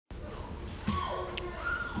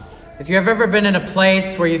If you have ever been in a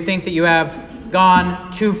place where you think that you have gone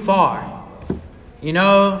too far, you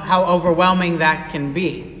know how overwhelming that can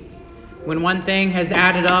be. When one thing has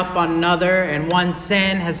added up on another, and one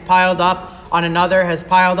sin has piled up on another, has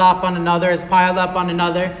piled up on another, has piled up on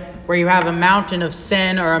another, where you have a mountain of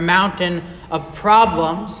sin or a mountain of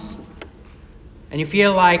problems, and you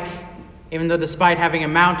feel like, even though despite having a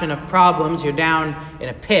mountain of problems, you're down in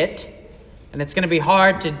a pit, and it's going to be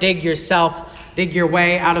hard to dig your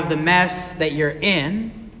way out of the mess that you're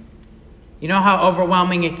in. You know how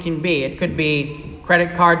overwhelming it can be. It could be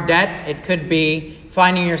credit card debt. It could be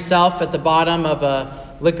finding yourself at the bottom of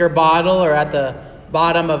a liquor bottle or at the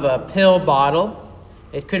bottom of a pill bottle.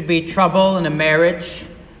 It could be trouble in a marriage.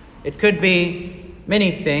 It could be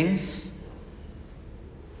many things.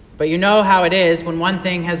 But you know how it is when one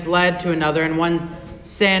thing has led to another and one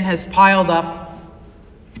sin has piled up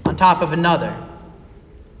on top of another.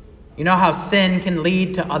 You know how sin can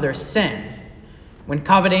lead to other sin. When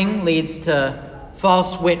coveting leads to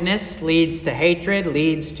false witness, leads to hatred,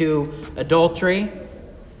 leads to adultery.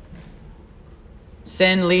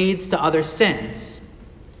 Sin leads to other sins.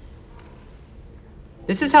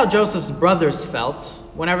 This is how Joseph's brothers felt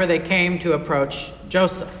whenever they came to approach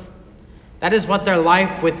Joseph. That is what their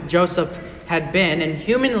life with Joseph had been, and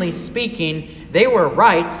humanly speaking, they were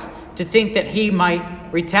right to think that he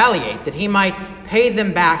might retaliate, that he might pay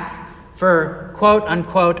them back for, quote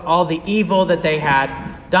unquote, all the evil that they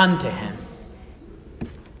had done to him.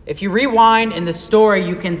 If you rewind in the story,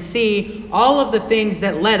 you can see all of the things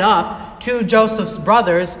that led up to Joseph's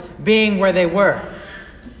brothers being where they were.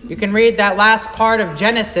 You can read that last part of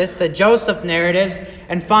Genesis, the Joseph narratives,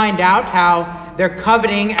 and find out how they're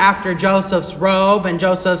coveting after Joseph's robe and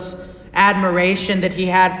Joseph's admiration that he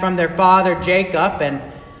had from their father Jacob and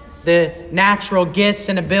the natural gifts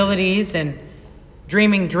and abilities and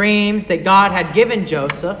dreaming dreams that God had given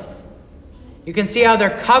Joseph. You can see how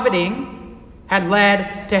their coveting had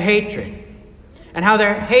led to hatred, and how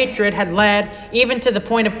their hatred had led even to the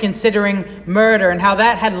point of considering murder, and how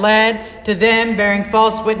that had led to them bearing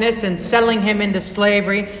false witness and selling him into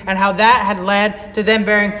slavery, and how that had led to them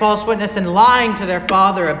bearing false witness and lying to their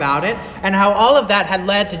father about it, and how all of that had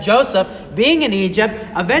led to Joseph being in Egypt,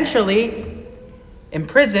 eventually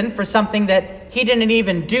imprisoned for something that he didn't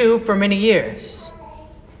even do for many years.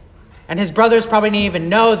 And his brothers probably didn't even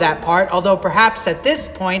know that part, although perhaps at this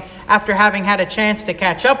point, after having had a chance to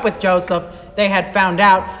catch up with Joseph, they had found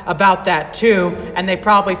out about that too, and they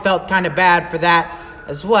probably felt kind of bad for that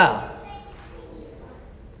as well.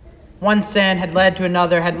 One sin had led to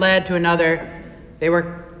another, had led to another. They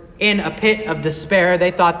were in a pit of despair.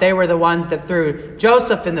 They thought they were the ones that threw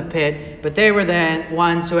Joseph in the pit, but they were the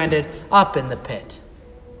ones who ended up in the pit.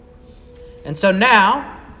 And so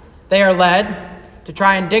now they are led to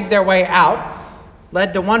try and dig their way out,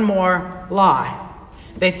 led to one more lie.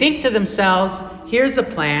 They think to themselves, here's a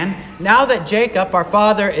plan. Now that Jacob, our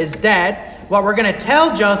father, is dead, what we're going to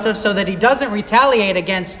tell Joseph so that he doesn't retaliate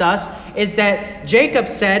against us is that Jacob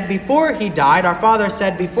said before he died, our father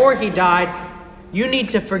said before he died, you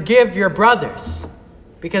need to forgive your brothers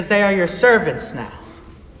because they are your servants now.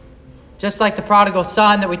 Just like the prodigal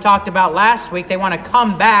son that we talked about last week, they want to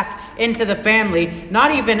come back into the family,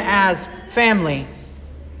 not even as family,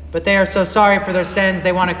 but they are so sorry for their sins,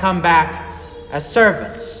 they want to come back as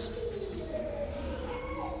servants.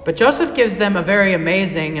 But Joseph gives them a very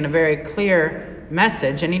amazing and a very clear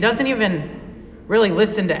message, and he doesn't even really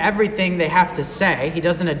listen to everything they have to say. He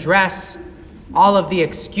doesn't address all of the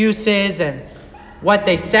excuses and what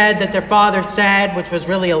they said that their father said, which was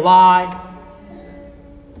really a lie.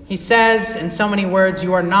 He says in so many words,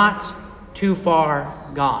 you are not too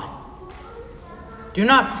far gone. Do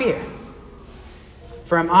not fear,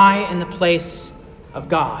 for am I in the place of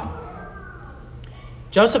God?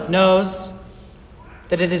 Joseph knows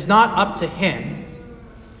that it is not up to him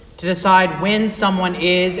to decide when someone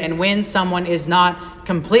is and when someone is not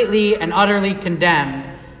completely and utterly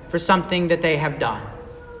condemned for something that they have done.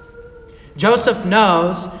 Joseph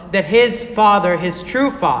knows that his father, his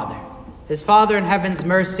true father, his Father in heaven's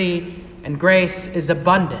mercy and grace is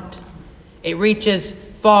abundant. It reaches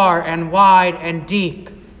far and wide and deep,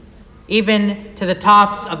 even to the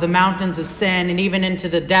tops of the mountains of sin and even into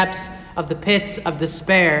the depths of the pits of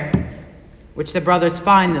despair, which the brothers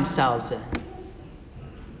find themselves in.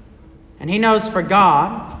 And he knows for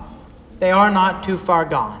God, they are not too far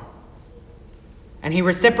gone. And he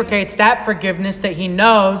reciprocates that forgiveness that he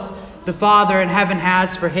knows the Father in heaven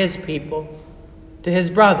has for his people to his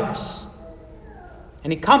brothers.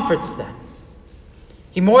 And he comforts them.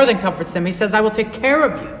 He more than comforts them. He says, I will take care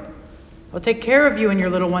of you. I will take care of you and your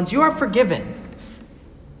little ones. You are forgiven.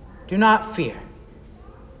 Do not fear.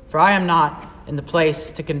 For I am not in the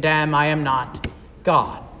place to condemn. I am not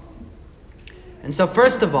God. And so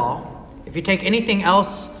first of all, if you take anything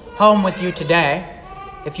else home with you today,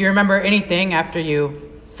 if you remember anything after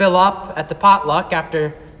you fill up at the potluck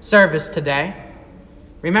after service today,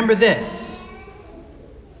 remember this,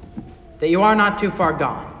 that you are not too far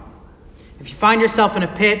gone. If you find yourself in a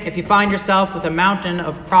pit, if you find yourself with a mountain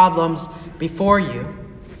of problems before you,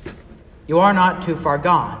 you are not too far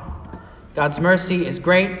gone. God's mercy is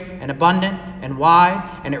great and abundant and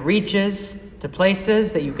wide, and it reaches to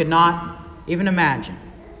places that you could not even imagine.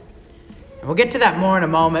 And we'll get to that more in a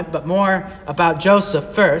moment, but more about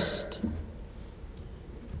Joseph first.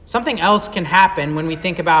 Something else can happen when we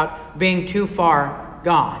think about being too far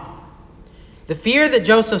gone. The fear that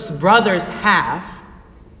Joseph's brothers have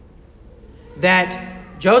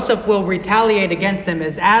that Joseph will retaliate against them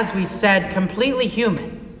is, as we said, completely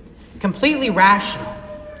human, completely rational.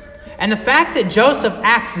 And the fact that Joseph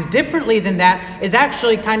acts differently than that is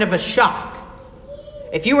actually kind of a shock.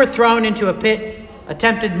 If you were thrown into a pit,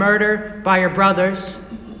 attempted murder by your brothers,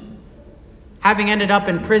 having ended up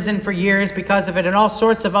in prison for years because of it, and all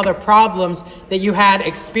sorts of other problems that you had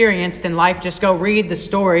experienced in life, just go read the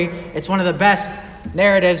story. It's one of the best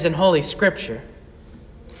narratives in Holy Scripture.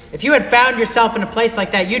 If you had found yourself in a place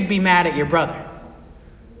like that, you'd be mad at your brother,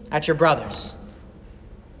 at your brothers.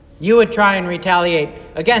 You would try and retaliate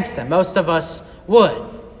against them. Most of us would.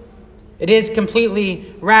 It is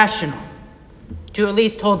completely rational to at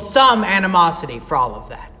least hold some animosity for all of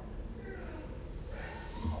that.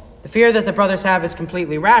 The fear that the brothers have is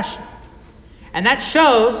completely rational. And that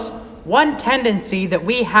shows one tendency that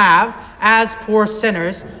we have as poor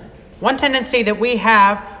sinners, one tendency that we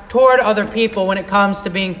have toward other people when it comes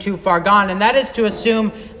to being too far gone, and that is to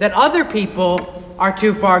assume that other people are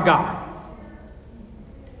too far gone.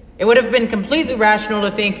 It would have been completely rational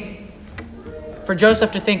to think, for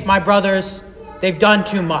Joseph to think, my brothers, they've done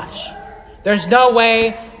too much. There's no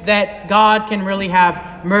way that God can really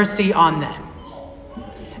have mercy on them.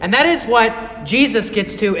 And that is what Jesus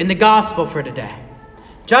gets to in the gospel for today.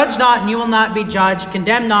 Judge not, and you will not be judged.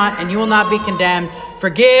 Condemn not, and you will not be condemned.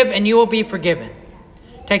 Forgive, and you will be forgiven.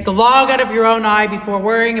 Take the log out of your own eye before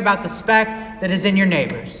worrying about the speck that is in your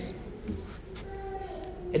neighbor's.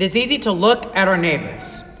 It is easy to look at our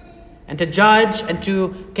neighbors and to judge and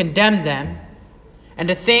to condemn them and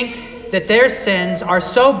to think that their sins are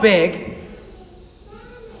so big,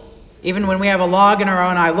 even when we have a log in our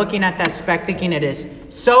own eye, looking at that speck, thinking it is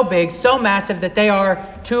so big, so massive that they are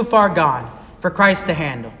too far gone for Christ to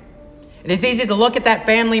handle. It is easy to look at that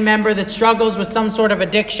family member that struggles with some sort of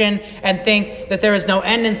addiction and think that there is no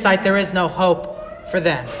end in sight, there is no hope for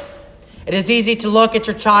them. It is easy to look at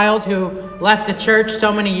your child who left the church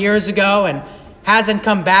so many years ago and hasn't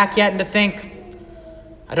come back yet and to think,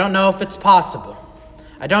 I don't know if it's possible.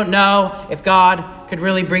 I don't know if God could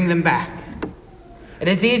really bring them back. It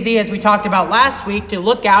is easy, as we talked about last week, to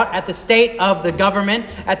look out at the state of the government,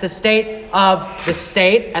 at the state of the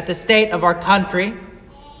state, at the state of our country,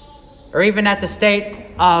 or even at the state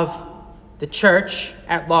of the church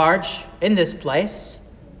at large in this place,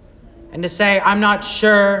 and to say, I'm not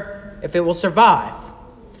sure if it will survive.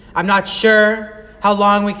 I'm not sure how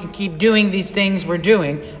long we can keep doing these things we're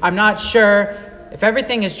doing. I'm not sure if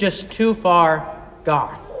everything is just too far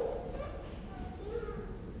gone.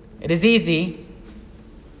 It is easy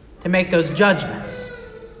to make those judgments,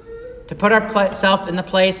 to put ourselves in the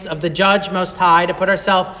place of the Judge Most High, to put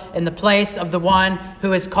ourselves in the place of the one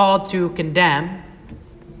who is called to condemn,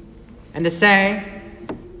 and to say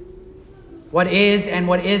what is and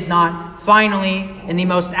what is not, finally, in the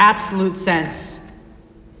most absolute sense,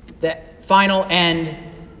 the final end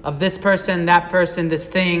of this person, this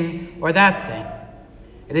thing, or that thing.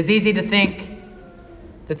 It is easy to think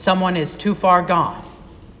that someone is too far gone.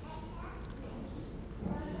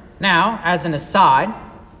 Now, as an aside,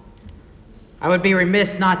 I would be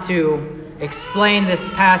remiss not to explain this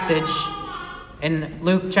passage in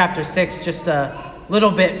Luke chapter 6 just a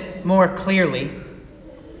little bit more clearly.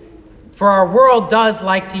 For our world does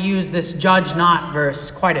like to use this judge not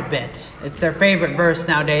verse quite a bit. It's their favorite verse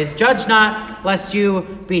nowadays. Judge not, lest you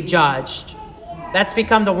be judged. That's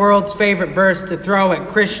become the world's favorite verse to throw at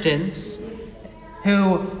Christians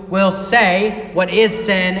who will say what is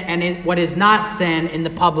sin and what is not sin in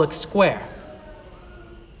the public square.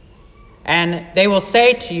 And they will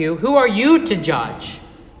say to you, who are you to judge?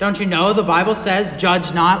 Don't you know the Bible says,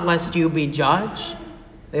 judge not lest you be judged?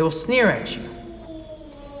 They will sneer at you.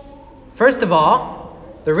 First of all,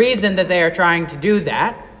 the reason that they are trying to do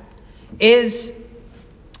that is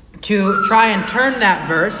to try and turn that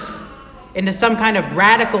verse into some kind of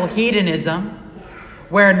radical hedonism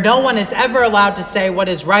where no one is ever allowed to say what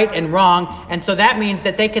is right and wrong, and so that means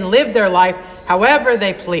that they can live their life however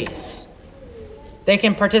they please. They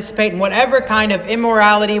can participate in whatever kind of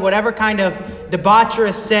immorality, whatever kind of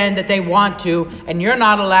debaucherous sin that they want to, and you're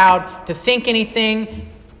not allowed to think anything,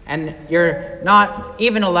 and you're not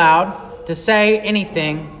even allowed to say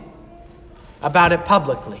anything about it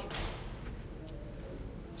publicly.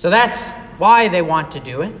 So that's why they want to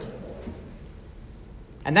do it.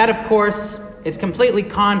 And that, of course, is completely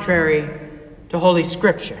contrary to Holy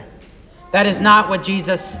Scripture. That is not what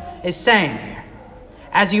Jesus is saying here.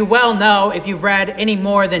 As you well know, if you've read any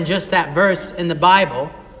more than just that verse in the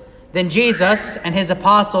Bible, then Jesus and his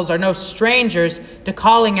apostles are no strangers to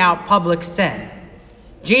calling out public sin.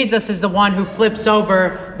 Jesus is the one who flips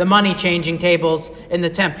over the money-changing tables in the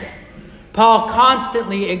temple. Paul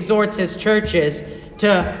constantly exhorts his churches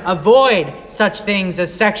to avoid such things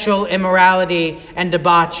as sexual immorality and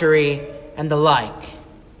debauchery and the like.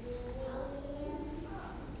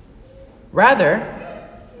 Rather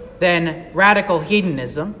than radical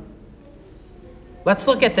hedonism, let's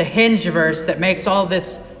look at the hinge verse that makes all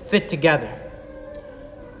this fit together.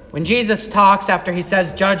 When Jesus talks after he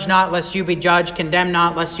says, "Judge not lest you be judged, condemn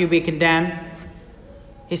not lest you be condemned,"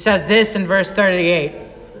 he says this in verse 38,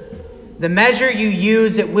 "The measure you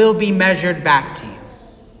use, it will be measured back to you."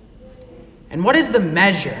 And what is the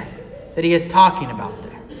measure that he is talking about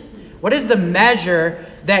there? What is the measure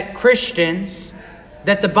that Christians,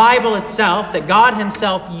 that the Bible itself, that God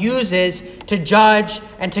himself uses to judge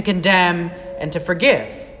and to condemn and to forgive?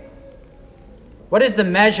 What is the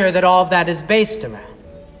measure that all of that is based around?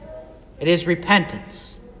 It is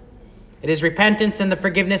repentance. It is repentance in the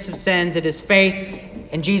forgiveness of sins. It is faith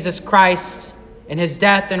in Jesus Christ, in his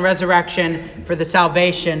death and resurrection for the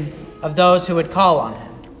salvation of those who would call on him.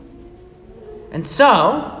 And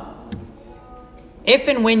so, if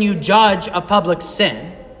and when you judge a public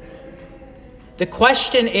sin, the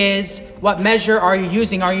question is, what measure are you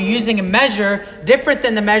using? Are you using a measure different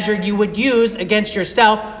than the measure you would use against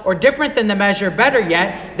yourself, or different than the measure, better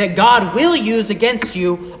yet, that God will use against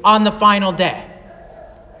you on the final day?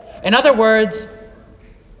 In other words,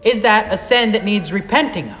 is that a sin that needs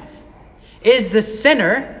repenting of? Is the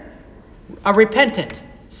sinner a repentant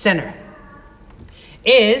sinner?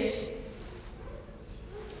 Is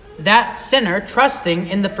that sinner trusting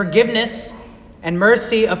in the forgiveness and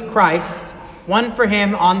mercy of Christ, won for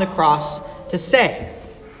him on the cross to save?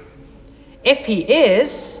 If he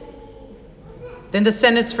is, then the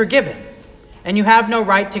sin is forgiven, and you have no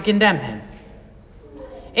right to condemn him.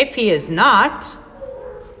 If he is not,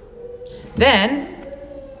 then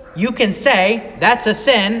you can say that's a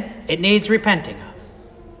sin, it needs repenting of.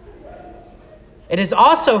 It is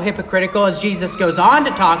also hypocritical, as Jesus goes on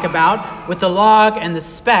to talk about with the log and the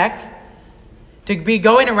speck, to be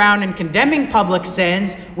going around and condemning public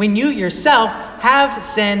sins when you yourself have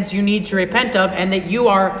sins you need to repent of, and that you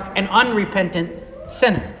are an unrepentant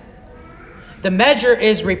sinner. The measure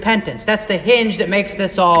is repentance. That's the hinge that makes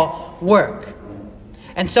this all work.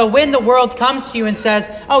 And so when the world comes to you and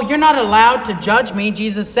says, "Oh, you're not allowed to judge me.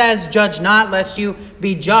 Jesus says, judge not lest you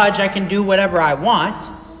be judged. I can do whatever I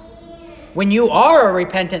want." When you are a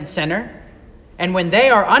repentant sinner, and when they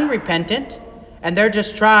are unrepentant, and they're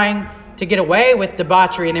just trying to get away with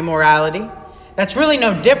debauchery and immorality, that's really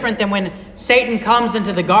no different than when Satan comes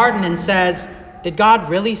into the garden and says, "Did God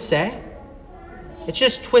really say?" It's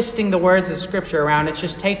just twisting the words of Scripture around. It's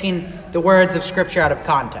just taking the words of Scripture out of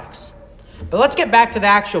context. But let's get back to the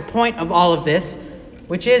actual point of all of this,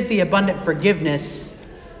 which is the abundant forgiveness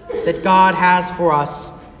that God has for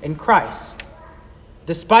us in Christ.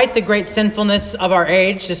 Despite the great sinfulness of our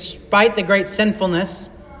age, despite the great sinfulness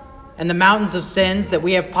and the mountains of sins that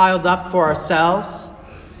we have piled up for ourselves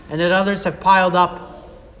and that others have piled up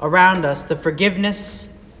around us, the forgiveness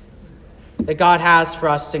that God has for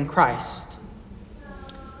us in Christ.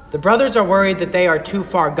 The brothers are worried that they are too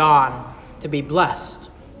far gone to be blessed.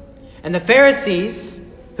 And the Pharisees,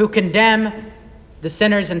 who condemn the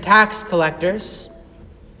sinners and tax collectors,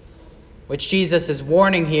 which Jesus is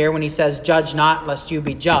warning here when he says, "Judge not lest you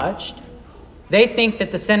be judged," they think that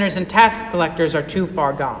the sinners and tax collectors are too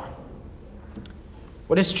far gone.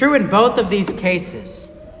 What is true in both of these cases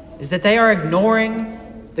is that they are ignoring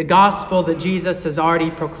the gospel that Jesus has already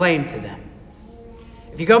proclaimed to them.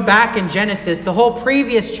 If you go back in Genesis, the whole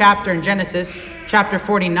previous chapter in Genesis, chapter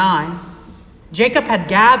 49, Jacob had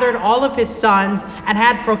gathered all of his sons and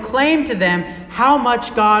had proclaimed to them how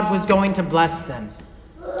much God was going to bless them.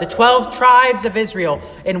 The 12 tribes of Israel,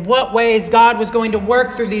 in what ways God was going to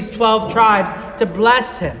work through these 12 tribes to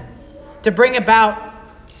bless him, to bring about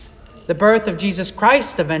the birth of Jesus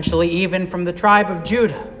Christ eventually, even from the tribe of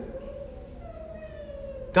Judah.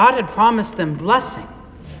 God had promised them blessing.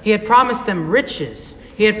 He had promised them riches.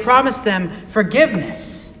 He had promised them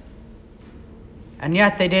forgiveness. And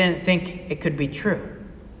yet they didn't think it could be true.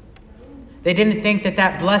 They didn't think that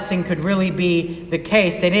that blessing could really be the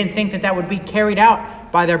case. They didn't think that that would be carried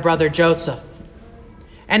out by their brother Joseph.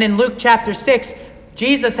 And in Luke chapter 6,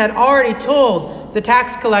 Jesus had already told the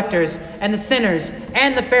tax collectors and the sinners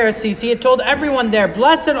and the Pharisees, he had told everyone there,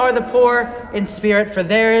 "Blessed are the poor in spirit, for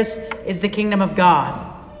theirs is the kingdom of God."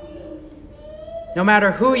 No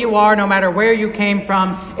matter who you are, no matter where you came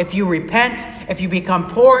from, if you repent, if you become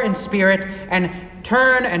poor in spirit and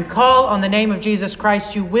turn and call on the name of Jesus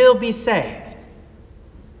Christ, you will be saved.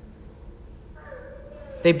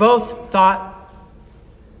 They all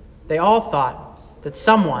thought that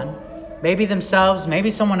someone, maybe themselves,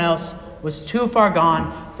 maybe someone else, was too far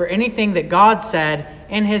gone for anything that God said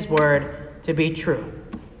in His Word to be true.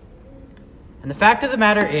 And the fact of the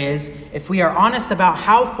matter is, if we are honest about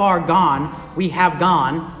how far gone we have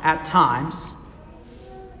gone at times,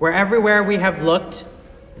 where everywhere we have looked,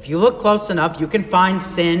 if you look close enough, you can find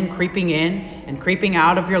sin creeping in and creeping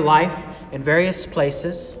out of your life in various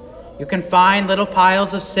places. You can find little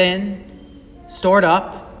piles of sin stored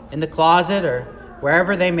up in the closet or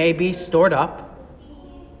wherever they may be stored up.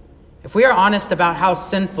 If we are honest about how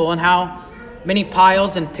sinful and how many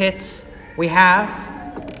piles and pits we have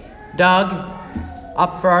dug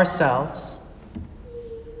up for ourselves,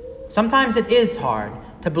 sometimes it is hard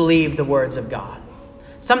to believe the words of God.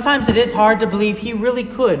 Sometimes it is hard to believe He really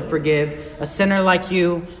could forgive a sinner like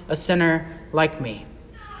you, a sinner like me.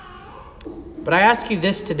 But I ask you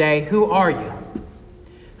this today, who are you?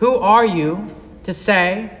 Who are you to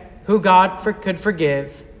say who God could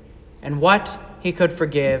forgive and what He could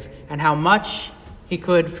forgive and how much He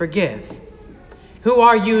could forgive? Who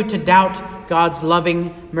are you to doubt God's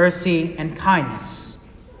loving mercy and kindness?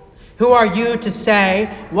 Who are you to say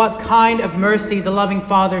what kind of mercy the loving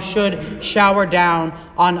Father should shower down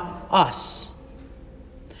on us?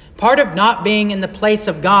 Part of not being in the place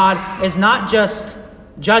of God is not just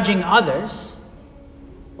judging others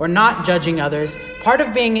or not judging others. Part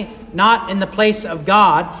of being not in the place of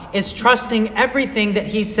God is trusting everything that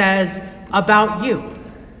He says about you,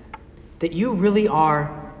 that you really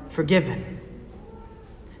are forgiven.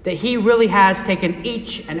 That He really has taken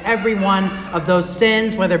each and every one of those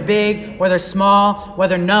sins, whether big, whether small,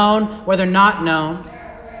 whether known, whether not known.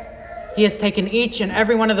 He has taken each and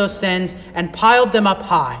every one of those sins and piled them up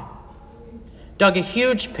high. Dug a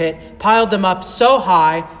huge pit, piled them up so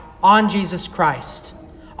high on Jesus Christ,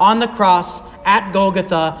 on the cross at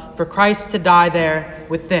Golgotha, for Christ to die there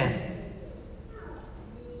with them.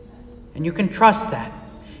 And you can trust that.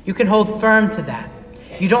 You can hold firm to that.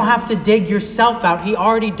 You don't have to dig yourself out. He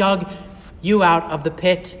already dug you out of the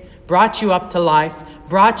pit, brought you up to life,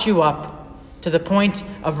 brought you up to the point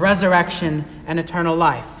of resurrection and eternal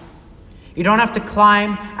life. You don't have to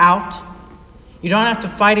climb out. You don't have to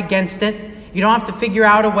fight against it. You don't have to figure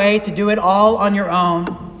out a way to do it all on your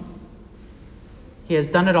own. He has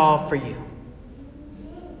done it all for you.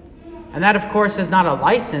 And that, of course, is not a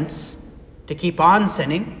license to keep on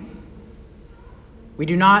sinning. We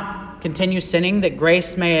do not continue sinning that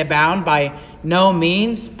grace may abound, by no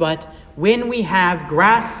means, but when we have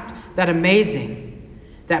grasped that amazing,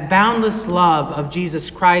 that boundless love of Jesus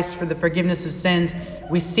Christ for the forgiveness of sins,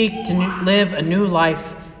 we seek to live a new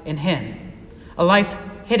life in Him, a life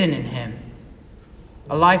hidden in Him,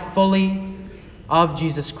 a life fully of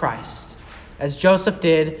Jesus Christ, as Joseph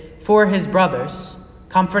did for his brothers,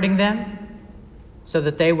 comforting them so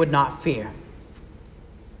that they would not fear.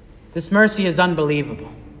 This mercy is unbelievable.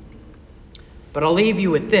 But I'll leave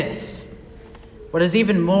you with this. What is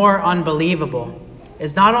even more unbelievable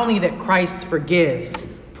is not only that Christ forgives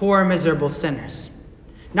poor, miserable sinners,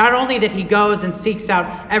 not only that He goes and seeks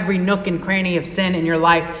out every nook and cranny of sin in your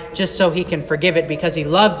life just so He can forgive it because He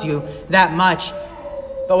loves you that much,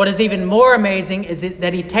 but what is even more amazing is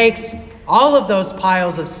that He takes all of those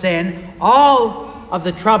piles of sin, all of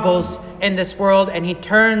the troubles in this world, and He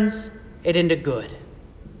turns it into good,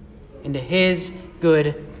 into His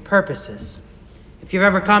good purposes. If you've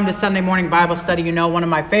ever come to Sunday morning Bible study, you know one of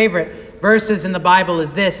my favorite verses in the Bible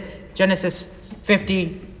is this, Genesis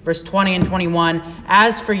 50, verse 20 and 21.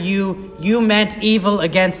 As for you, you meant evil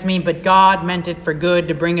against me, but God meant it for good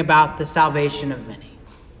to bring about the salvation of many.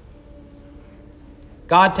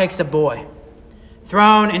 God takes a boy,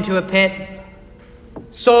 thrown into a pit,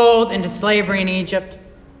 sold into slavery in Egypt,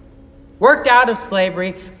 worked out of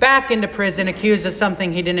slavery, back into prison, accused of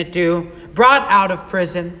something he didn't do, brought out of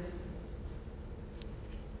prison,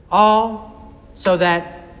 all so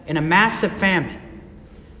that in a massive famine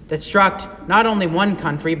that struck not only one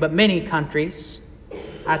country, but many countries,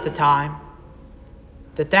 at the time,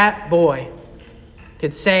 that boy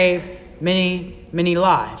could save many, many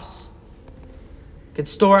lives, could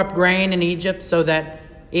store up grain in Egypt so that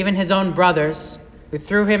even his own brothers who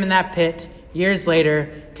threw him in that pit years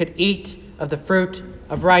later could eat of the fruit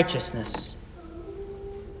of righteousness.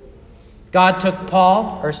 God took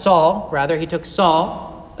He took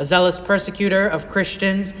Saul, a zealous persecutor of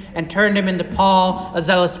Christians, and turned him into Paul, a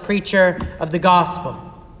zealous preacher of the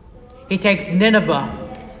gospel. He takes Nineveh,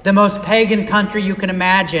 the most pagan country you can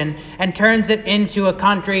imagine, and turns it into a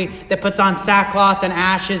country that puts on sackcloth and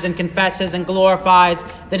ashes and confesses and glorifies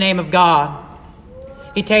the name of God.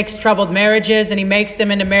 He takes troubled marriages and he makes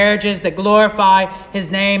them into marriages that glorify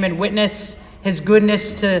his name and witness his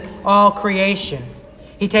goodness to all creation.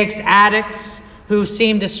 He takes addicts who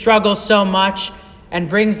seem to struggle so much and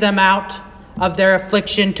brings them out of their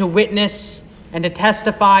affliction to witness and to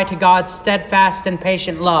testify to God's steadfast and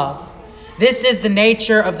patient love. This is the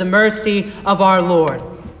nature of the mercy of our Lord.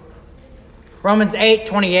 Romans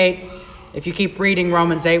 8:28. If you keep reading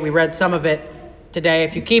Romans 8, we read some of it today.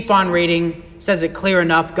 If you keep on reading, it says it clear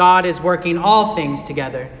enough. God is working all things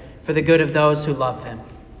together for the good of those who love him.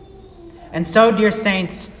 And so, dear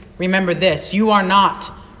saints, remember this. You are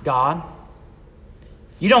not God.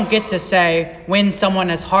 You don't get to say when someone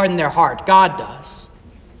has hardened their heart. God does.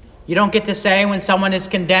 You don't get to say when someone is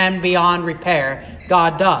condemned beyond repair.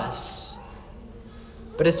 God does.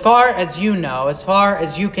 But as far as you know, as far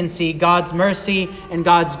as you can see, God's mercy and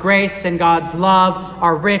God's grace and God's love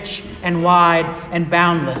are rich and wide and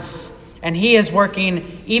boundless. And he is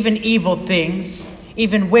working even evil things,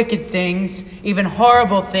 even wicked things, even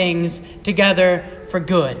horrible things together for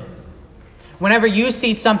good. Whenever you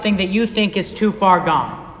see something that you think is too far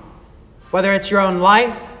gone, whether it's your own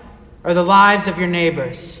life or the lives of your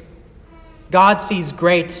neighbors, God sees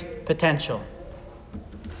great potential.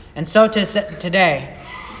 And so today,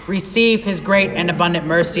 receive his great and abundant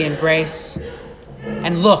mercy and grace.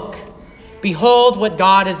 And look, behold what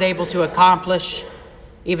God is able to accomplish,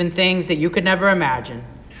 even things that you could never imagine.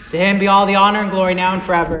 To him be all the honor and glory now and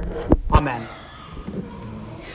forever. Amen.